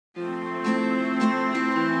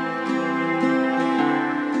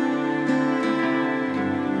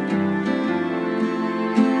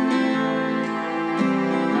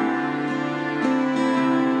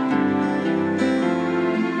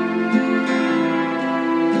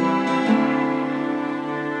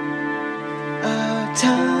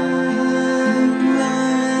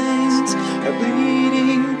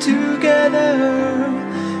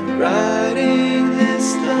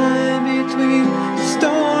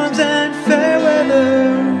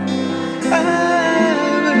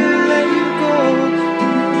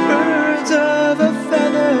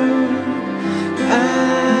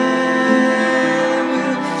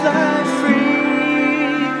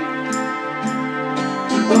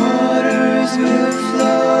rivers will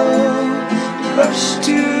flow, rush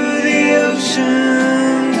to the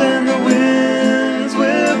oceans, and the winds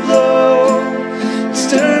will blow,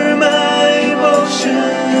 stir my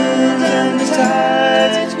emotions, and the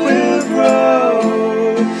tides will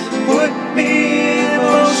grow. Put me in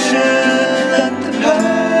motion, let the power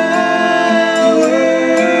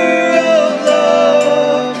of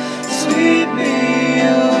love sweep me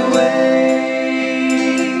away.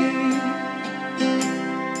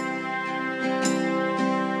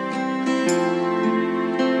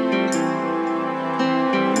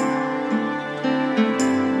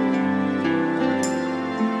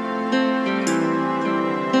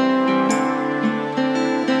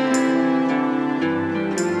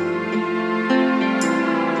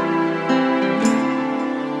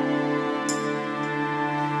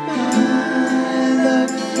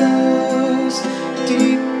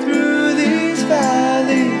 Deep through these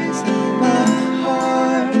valleys, and my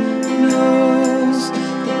heart knows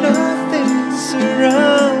that nothing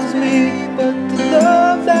surrounds me but the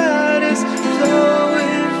love that is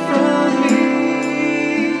flowing from me.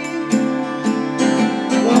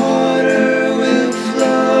 Water will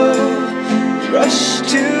flow, rush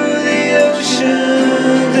to the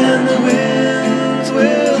ocean, and the winds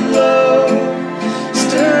will blow,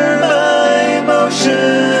 stir my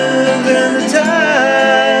emotions, and the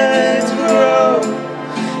tides grow.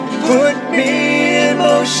 Put me in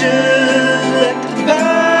motion.